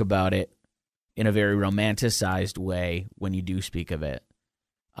talk about it in a very romanticized way when you do speak of it.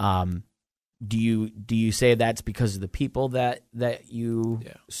 Do you say that's because of the people that you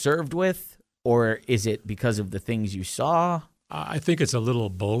served with, or is it because of the things you saw? I think it's a little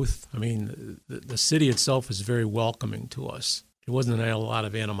of both. I mean, the city itself is very welcoming to us. There wasn't a lot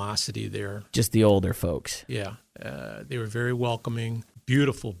of animosity there. Just the older folks. Yeah. They were very welcoming.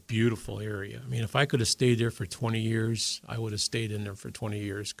 Beautiful, beautiful area. I mean, if I could have stayed there for 20 years, I would have stayed in there for 20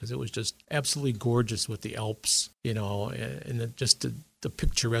 years because it was just absolutely gorgeous with the Alps, and just the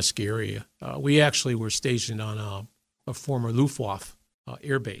picturesque area. We actually were stationed on a former Luftwaffe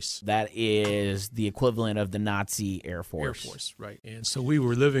air base. That is the equivalent of the Nazi Air Force. Air Force, right. And so we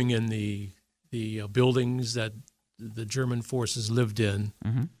were living in the buildings that the German forces lived in.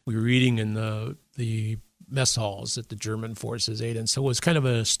 Mm-hmm. We were eating in the mess halls that the German forces ate in. So it was kind of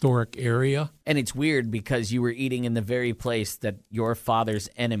a historic area. And it's weird because you were eating in the very place that your father's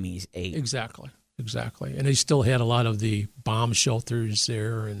enemies ate. Exactly. And they still had a lot of the bomb shelters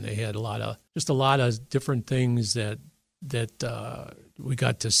there, and they had a lot of different things that we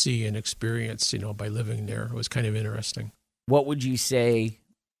got to see and experience, by living there. It was kind of interesting. What would you say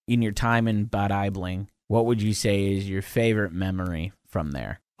in your time in Bad Aibling, what would you say is your favorite memory from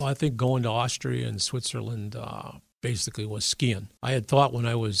there? Well, I think going to Austria and Switzerland basically was skiing. I had thought when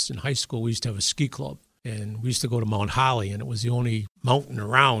I was in high school, we used to have a ski club, and we used to go to Mount Holly, and it was the only mountain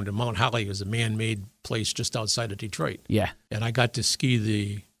around, and Mount Holly was a man-made place just outside of Detroit. Yeah. And I got to ski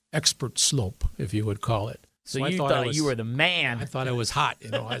the expert slope, if you would call it. So you thought you were the man. I thought I was hot.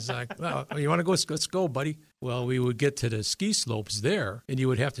 I was like, well, you want to go? Let's go, buddy. Well, we would get to the ski slopes there, and you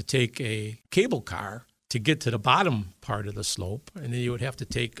would have to take a cable car to get to the bottom part of the slope, and then you would have to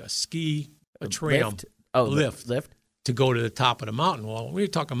take a tram, lift to go to the top of the mountain. Well, when you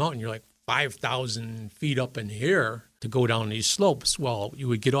talk a mountain, you're like 5,000 feet up in the air to go down these slopes. Well, you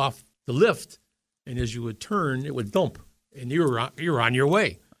would get off the lift, and as you would turn, it would dump, and you were on your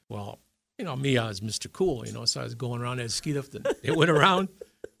way. Well, me, I was Mr. Cool, so I was going around that ski lift, and it went around,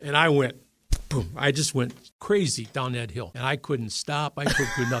 and I went, boom. I just went crazy down that hill, and I couldn't stop. I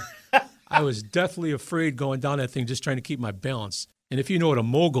couldn't up. I was deathly afraid going down that thing, just trying to keep my balance. And if you know what a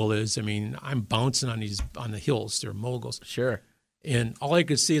mogul is, I'm bouncing on the hills. They're moguls. Sure. And all I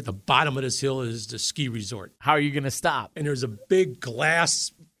could see at the bottom of this hill is the ski resort. How are you going to stop? And there's a big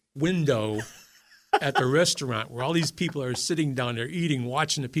glass window at the restaurant where all these people are sitting down there eating,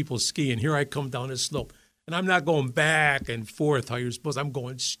 watching the people ski. And here I come down this slope. And I'm not going back and forth how you're supposed to. I'm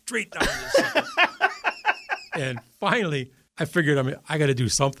going straight down this slope. And finally, I figured, I got to do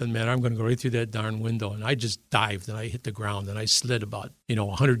something, man. I'm going to go right through that darn window. And I just dived, and I hit the ground, and I slid about,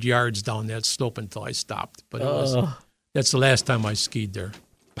 100 yards down that slope until I stopped. But that's the last time I skied there,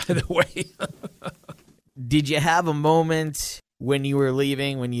 by the way. Did you have a moment when you were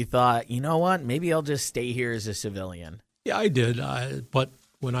leaving when you thought, you know what, maybe I'll just stay here as a civilian? Yeah, I did. But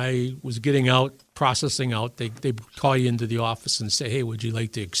when I was getting out, processing out, they call you into the office and say, hey, would you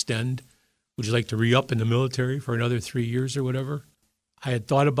like to extend? Would you like to re-up in the military for another 3 years or whatever? I had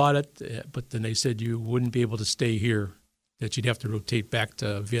thought about it, but then they said you wouldn't be able to stay here, that you'd have to rotate back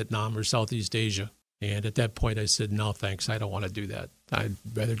to Vietnam or Southeast Asia. And at that point, I said, no, thanks. I don't want to do that. I'd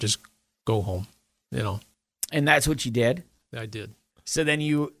rather just go home, And that's what you did? I did. So then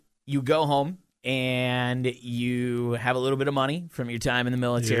you go home, and you have a little bit of money from your time in the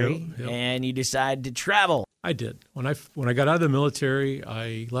military, and you decide to travel. I did. When I got out of the military,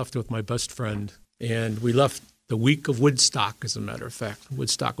 I left with my best friend, and we left the week of Woodstock, as a matter of fact.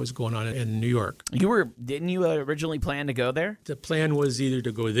 Woodstock was going on in New York. Didn't you originally plan to go there? The plan was either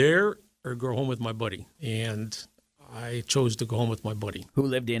to go there or go home with my buddy, and I chose to go home with my buddy. Who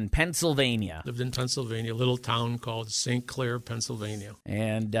lived in Pennsylvania. Lived in Pennsylvania, a little town called St. Clair, Pennsylvania.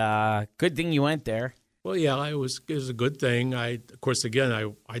 And good thing you went there. Well, yeah, it was a good thing. Of course,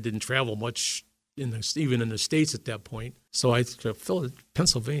 again, I didn't travel much even in the States at that point. So I thought,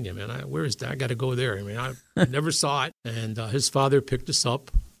 Pennsylvania, man, where is that? I got to go there. I never saw it. And his father picked us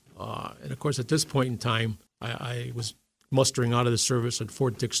up. And, of course, at this point in time, I was mustering out of the service at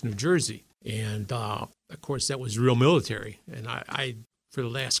Fort Dix, New Jersey. And, of course, that was real military. And I for the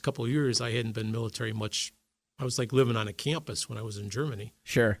last couple of years, I hadn't been military much. I was like living on a campus when I was in Germany.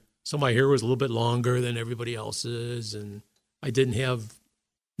 Sure. So my hair was a little bit longer than everybody else's, and I didn't have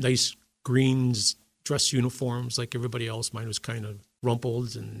nice greens dress uniforms like everybody else. Mine was kind of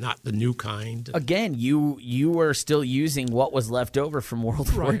rumpled and not the new kind. Again, you were still using what was left over from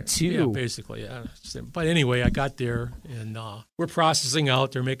World War II. Yeah, basically, yeah. But anyway, I got there, and we're processing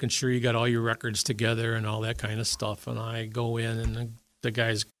out. They're making sure you got all your records together and all that kind of stuff. And I go in, and the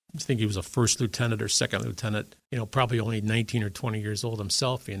guy's, I think he was a first lieutenant or second lieutenant, probably only 19 or 20 years old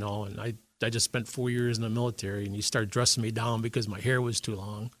himself, and I just spent 4 years in the military, and he started dressing me down because my hair was too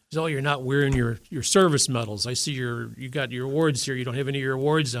long. He said, oh, you're not wearing your service medals. I see you got your awards here. You don't have any of your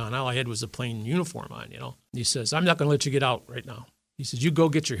awards on. All I had was a plain uniform on, And he says, I'm not going to let you get out right now. He says, you go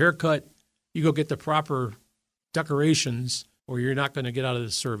get your hair cut. You go get the proper decorations, or you're not going to get out of the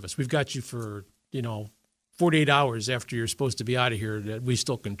service. We've got you for, 48 hours after you're supposed to be out of here that we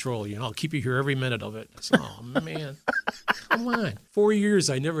still control you, and I'll keep you here every minute of it. I said, oh, man, come on. 4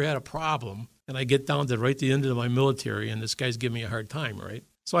 years, I never had a problem, and I get down to right the end of my military, and this guy's giving me a hard time, right?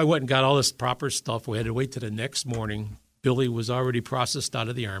 So I went and got all this proper stuff. We had to wait till the next morning. Billy was already processed out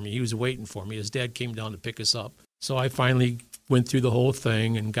of the Army. He was waiting for me. His dad came down to pick us up. So I finally went through the whole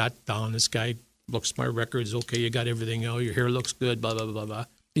thing and got down. This guy, looks my records, okay, you got everything, your hair looks good, blah, blah, blah, blah.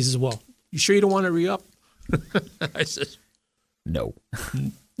 He says, well, you sure you don't want to re-up? I said, no.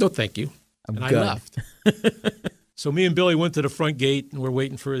 No, thank you. I'm and good. I left. So me and Billy went to the front gate, and we're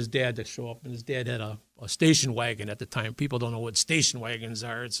waiting for his dad to show up. And his dad had a station wagon at the time. People don't know what station wagons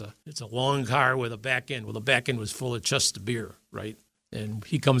are. It's a long car with a back end. Well, the back end was full of chests of beer, right? And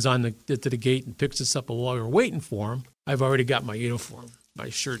he comes on to the gate and picks us up. While we're waiting for him, I've already got my uniform, my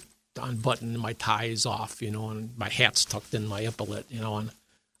shirt unbuttoned, and my tie is off, and my hat's tucked in my epaulette, and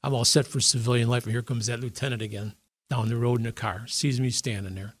I'm all set for civilian life. And here comes that lieutenant again down the road in a car, sees me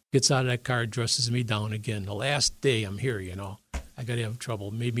standing there, gets out of that car, dresses me down again. The last day I'm here, I got to have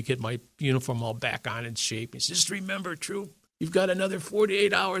trouble. Made me get my uniform all back on in shape. He says, just remember, Troop, you've got another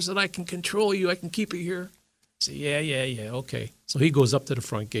 48 hours that I can control you. I can keep you here. I say, yeah, okay. So he goes up to the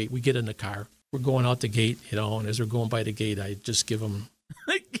front gate. We get in the car. We're going out the gate, and as we're going by the gate, I just give him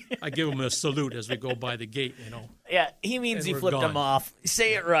a salute as we go by the gate, Yeah, he means And he we're flipped gone. him off.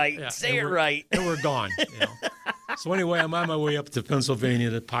 Say it right. Yeah, Say and it right. And we're gone. So anyway, I'm on my way up to Pennsylvania,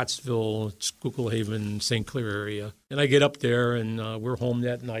 to Pottsville, Schuylkill Haven, St. Clair area. And I get up there, and we're home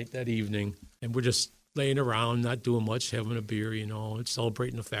that evening. And we're just laying around, not doing much, having a beer, and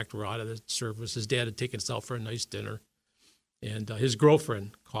celebrating the fact we're out of the service. His dad had taken us out for a nice dinner. And his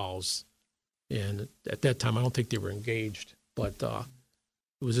girlfriend calls. And at that time, I don't think they were engaged. But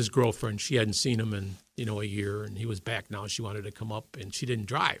it was his girlfriend. She hadn't seen him in, a year. And he was back now. She wanted to come up, and she didn't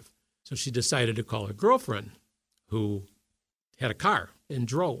drive. So she decided to call her girlfriend, who had a car and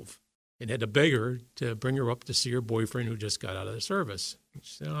drove, and had to beg her to bring her up to see her boyfriend who just got out of the service.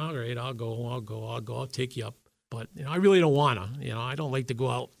 She said, all right, I'll go, I'll take you up. But, I really don't want to. I don't like to go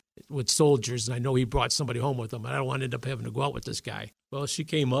out with soldiers, and I know he brought somebody home with him, and I don't want to end up having to go out with this guy. Well, she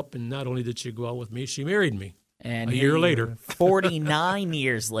came up, and not only did she go out with me, she married me. And a year later. 49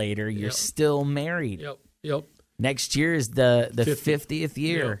 years later, you're Yep. still married. Yep. Next year is the 50th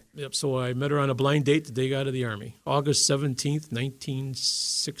year. Yep. So I met her on a blind date the day I got out of the Army, August 17th,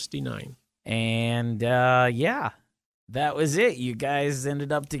 1969. And, that was it. You guys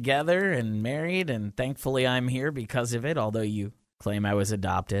ended up together and married, and thankfully I'm here because of it, although you claim I was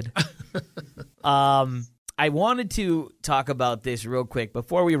adopted. I wanted to talk about this real quick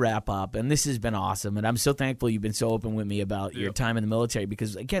before we wrap up, and this has been awesome, and I'm so thankful you've been so open with me about your time in the military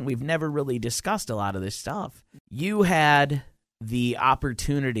because, again, we've never really discussed a lot of this stuff. You had the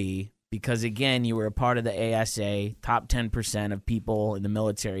opportunity because, again, you were a part of the ASA. Top 10% of people in the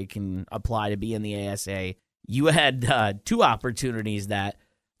military can apply to be in the ASA. You had two opportunities that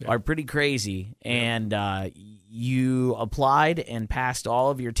are pretty crazy, and you applied and passed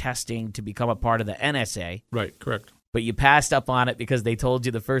all of your testing to become a part of the NSA. Right, correct. But you passed up on it because they told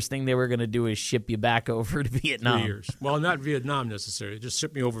you the first thing they were going to do is ship you back over to Vietnam. 3 years. Well, not Vietnam necessarily. Just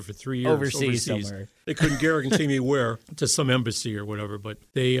shipped me over for 3 years. Overseas somewhere. They couldn't guarantee me where, to some embassy or whatever, but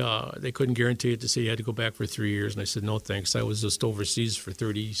they couldn't guarantee it to say you had to go back for 3 years. And I said, no, thanks. I was just overseas for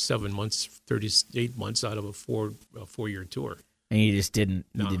 38 months out of a four-year tour. And you just didn't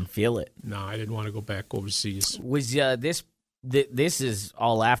feel it. No, I didn't want to go back overseas. Was this is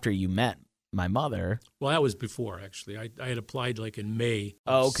all after you met my mother? Well, that was before, actually. I had applied like in May.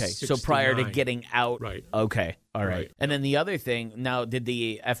 Oh, okay. So prior to getting out. Right. Okay. All right. Right. And then the other thing, now, did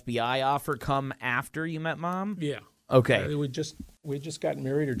the FBI offer come after you met Mom? Yeah. Okay. We just got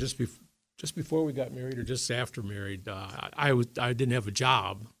married, or just before we got married, or just after married. I didn't have a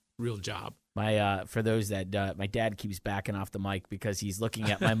job, real job. For those that my dad keeps backing off the mic because he's looking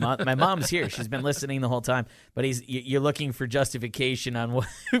at my mom. My mom's here; she's been listening the whole time. But you're looking for justification on what?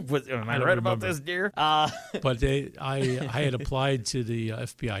 Am I right about this, dear? But I had applied to the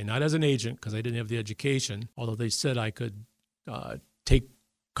FBI, not as an agent because I didn't have the education. Although they said I could take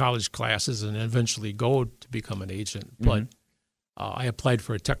college classes and eventually go to become an agent, but. I applied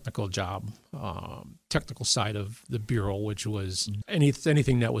for a technical job, technical side of the Bureau, which was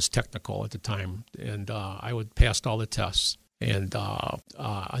anything that was technical at the time. And I would passed all the tests. And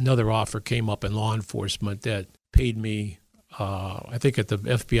another offer came up in law enforcement that paid me, I think at the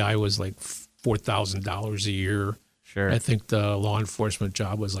FBI was like $4,000 a year. Sure. I think the law enforcement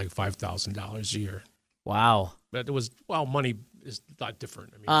job was like $5,000 a year. Wow. But it was, money is a lot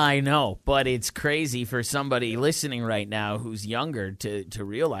different. I know, but it's crazy for somebody listening right now who's younger to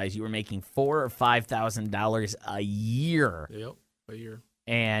realize you were making $4,000 or $5,000 a year. Yep, a year.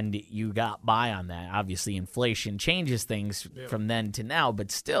 And you got by on that. Obviously, inflation changes things from then to now,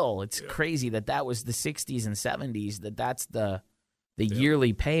 but still, it's crazy that was the 60s and 70s, that's the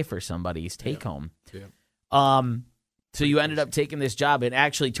yearly pay for somebody's take home. Yeah. So you ended up taking this job. It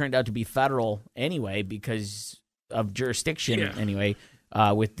actually turned out to be federal anyway because of jurisdiction anyway.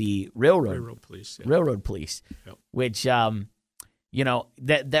 with the railroad police. Yeah. Railroad police, Yep. which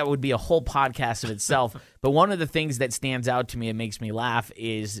that would be a whole podcast of itself. But one of the things that stands out to me and makes me laugh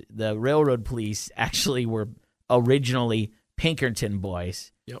is the railroad police actually were originally Pinkerton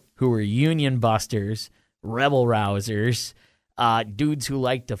boys, Yep. who were union busters, rebel rousers, dudes who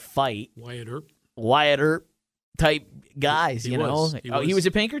like to fight. Wyatt Earp type guys, He you know. was. He was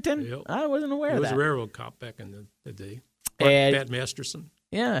a Pinkerton? Yep. I wasn't aware He of was that. a railroad cop back in the day. And- Pat Masterson.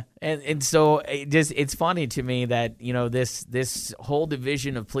 Yeah, and so it's funny to me that this whole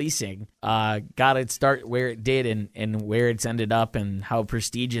division of policing got its start where it did and where it's ended up and how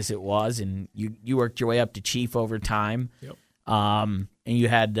prestigious it was, and you worked your way up to chief over time. Yep. And you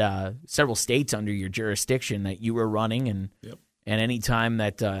had several states under your jurisdiction that you were running, and Yep. and any time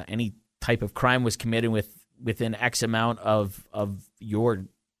that any type of crime was committed within X amount of your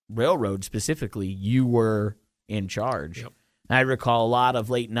railroad specifically, you were in charge. Yep. I recall a lot of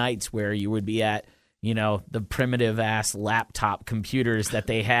late nights where you would be at, the primitive ass laptop computers that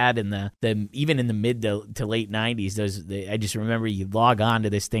they had in the even in the mid to late 90s. I just remember you'd log on to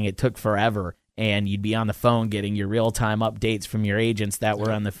this thing. It took forever, and you'd be on the phone getting your real time updates from your agents that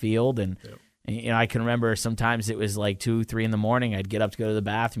were on the field. And I can remember sometimes it was like 2, 3 in the morning. I'd get up to go to the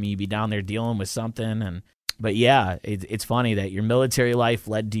bathroom. You'd be down there dealing with something. But yeah, it's funny that your military life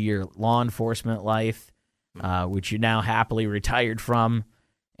led to your law enforcement life. Which you're now happily retired from,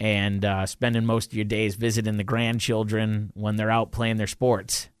 and spending most of your days visiting the grandchildren when they're out playing their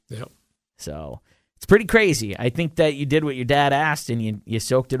sports. Yep. So it's pretty crazy. I think that you did what your dad asked, and you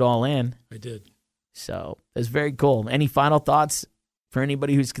soaked it all in. I did. So it's very cool. Any final thoughts for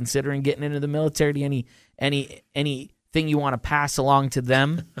anybody who's considering getting into the military? Anything you want to pass along to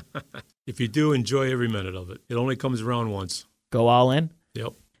them? If you do, enjoy every minute of it. It only comes around once. Go all in?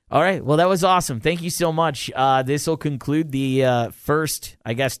 Yep. All right. Well, that was awesome. Thank you so much. This will conclude the first,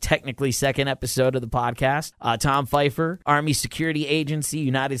 I guess, technically second episode of the podcast. Tom Pfeiffer, Army Security Agency,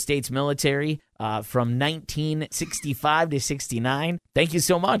 United States Military, from 1965 to 69. Thank you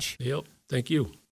so much. Yep. Thank you.